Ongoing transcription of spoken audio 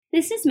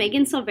This is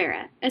Megan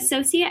Silvera,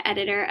 Associate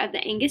Editor of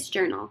the Angus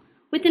Journal,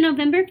 with the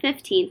November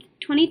 15,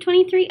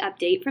 2023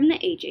 update from the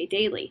AJ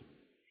Daily.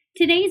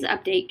 Today's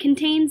update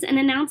contains an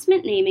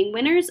announcement naming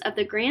winners of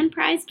the grand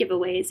prize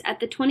giveaways at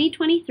the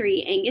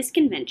 2023 Angus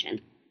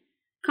Convention,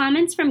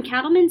 comments from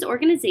cattlemen's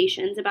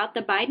organizations about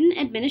the Biden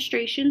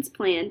administration's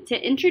plan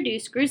to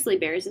introduce grizzly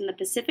bears in the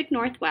Pacific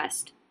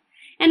Northwest,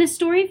 and a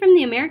story from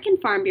the American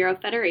Farm Bureau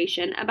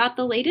Federation about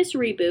the latest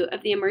reboot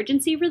of the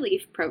Emergency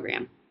Relief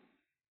Program.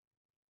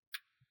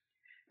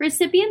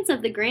 Recipients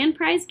of the grand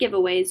prize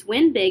giveaways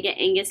win big at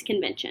Angus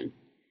Convention.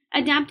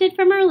 Adapted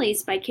from a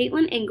release by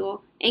Caitlin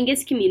Engel,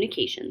 Angus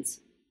Communications.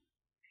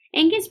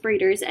 Angus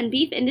breeders and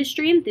beef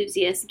industry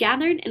enthusiasts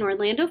gathered in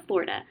Orlando,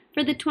 Florida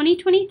for the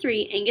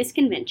 2023 Angus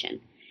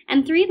Convention,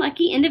 and 3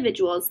 lucky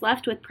individuals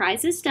left with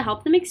prizes to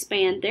help them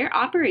expand their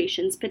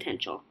operations'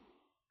 potential.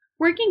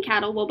 Working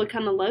cattle will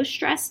become a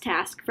low-stress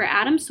task for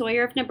Adam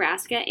Sawyer of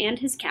Nebraska and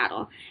his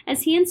cattle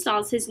as he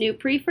installs his new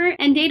Prefer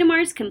and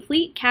Datamar's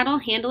complete cattle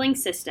handling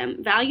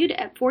system valued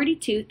at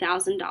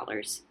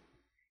 $42,000.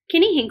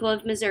 Kenny Hinkle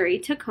of Missouri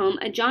took home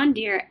a John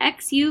Deere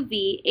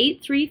XUV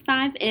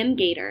 835M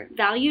Gator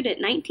valued at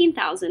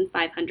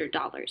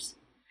 $19,500.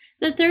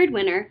 The third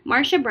winner,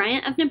 Marcia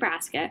Bryant of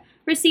Nebraska,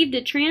 received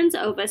a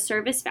Trans-Ova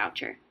service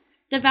voucher.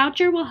 The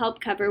voucher will help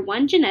cover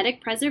 1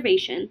 genetic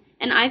preservation,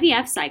 an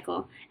IVF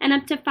cycle, and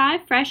up to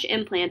 5 fresh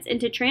implants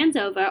into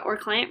Trans-Ova or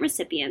client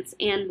recipients,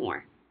 and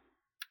more.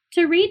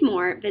 To read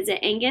more,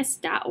 visit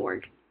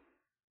angus.org.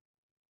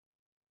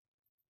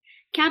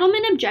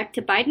 Cattlemen object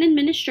to Biden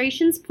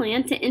administration's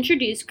plan to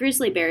introduce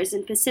grizzly bears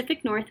in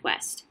Pacific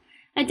Northwest.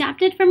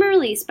 Adapted from a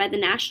release by the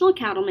National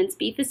Cattlemen's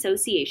Beef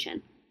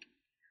Association.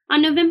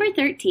 On November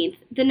 13th,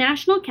 the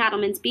National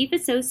Cattlemen's Beef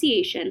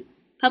Association,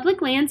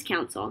 Public Lands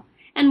Council,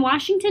 and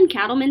Washington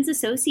Cattlemen's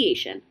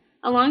Association,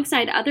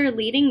 alongside other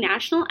leading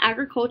national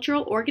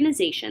agricultural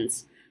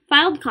organizations,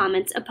 filed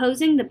comments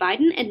opposing the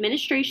Biden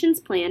administration's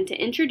plan to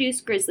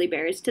introduce grizzly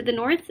bears to the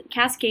North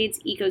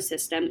Cascades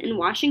ecosystem in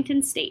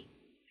Washington state.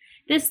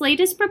 This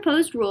latest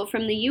proposed rule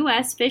from the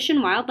U.S. Fish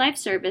and Wildlife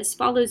Service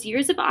follows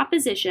years of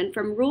opposition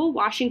from rural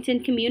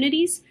Washington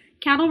communities,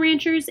 cattle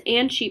ranchers,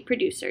 and sheep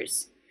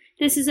producers.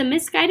 This is a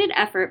misguided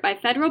effort by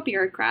federal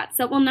bureaucrats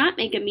that will not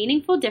make a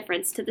meaningful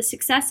difference to the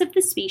success of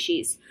the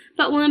species,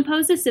 but will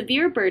impose a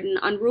severe burden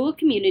on rural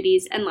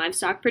communities and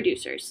livestock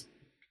producers.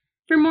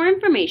 For more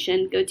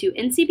information, go to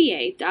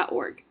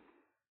ncba.org.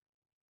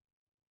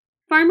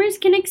 Farmers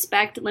can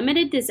expect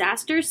limited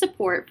disaster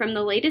support from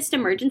the latest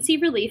Emergency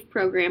Relief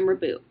Program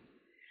reboot.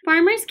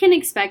 Farmers can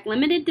expect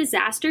limited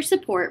disaster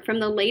support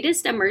from the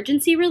latest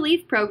Emergency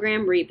Relief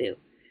Program reboot.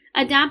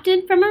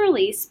 Adapted from a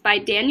release by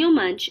Daniel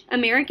Munch,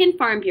 American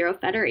Farm Bureau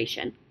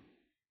Federation.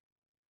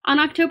 On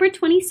October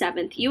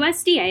 27th,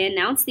 USDA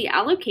announced the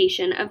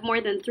allocation of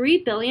more than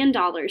 $3 billion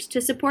to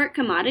support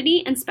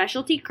commodity and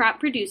specialty crop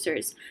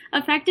producers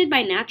affected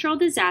by natural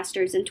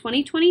disasters in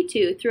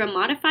 2022 through a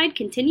modified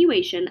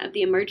continuation of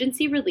the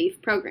Emergency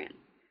Relief Program.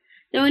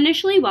 Though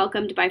initially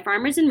welcomed by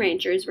farmers and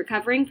ranchers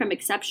recovering from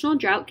exceptional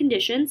drought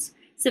conditions,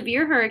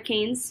 severe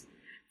hurricanes,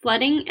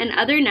 flooding, and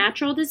other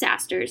natural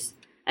disasters,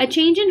 a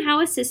change in how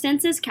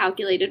assistance is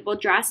calculated will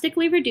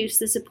drastically reduce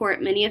the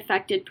support many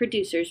affected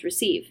producers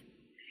receive.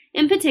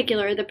 In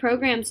particular, the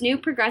program's new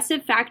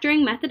progressive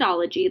factoring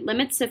methodology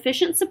limits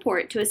sufficient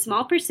support to a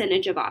small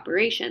percentage of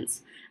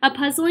operations, a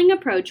puzzling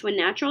approach when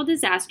natural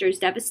disasters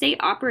devastate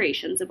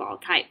operations of all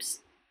types.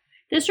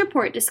 This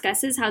report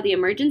discusses how the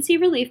Emergency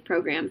Relief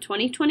Program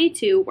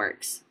 2022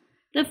 works.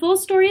 The full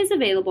story is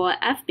available at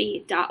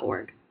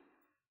fb.org.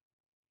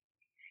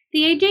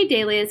 The AJ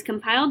Daily is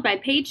compiled by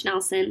Paige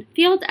Nelson,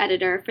 field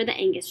editor for the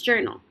Angus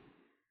Journal.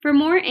 For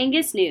more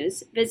Angus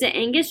news, visit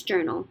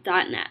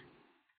angusjournal.net.